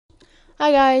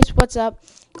Hi guys, what's up?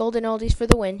 Golden Oldies for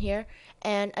the win here,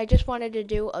 and I just wanted to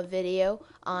do a video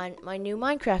on my new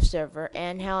Minecraft server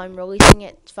and how I'm releasing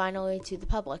it finally to the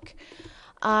public.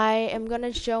 I am going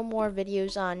to show more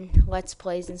videos on Let's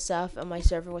Plays and stuff on my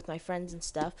server with my friends and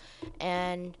stuff,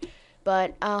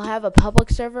 but I'll have a public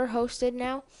server hosted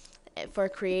now for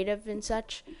creative and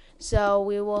such. So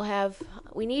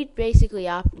we need basically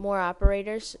more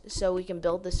operators so we can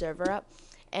build the server up.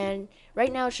 And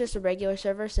right now it's just a regular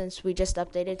server since we just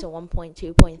updated to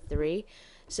 1.2.3.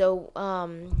 So,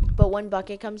 but when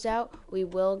Bucket comes out, we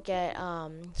will get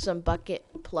some Bucket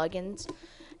plugins,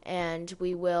 and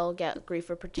we will get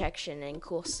griefer protection and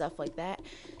cool stuff like that.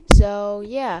 So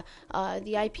yeah,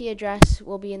 the IP address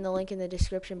will be in the link in the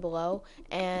description below,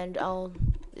 and I'll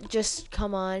just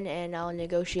come on and I'll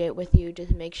negotiate with you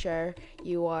to make sure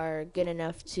you are good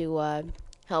enough to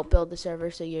help build the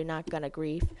server so you're not gonna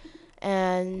grief.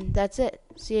 And that's it.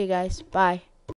 See you guys. Bye.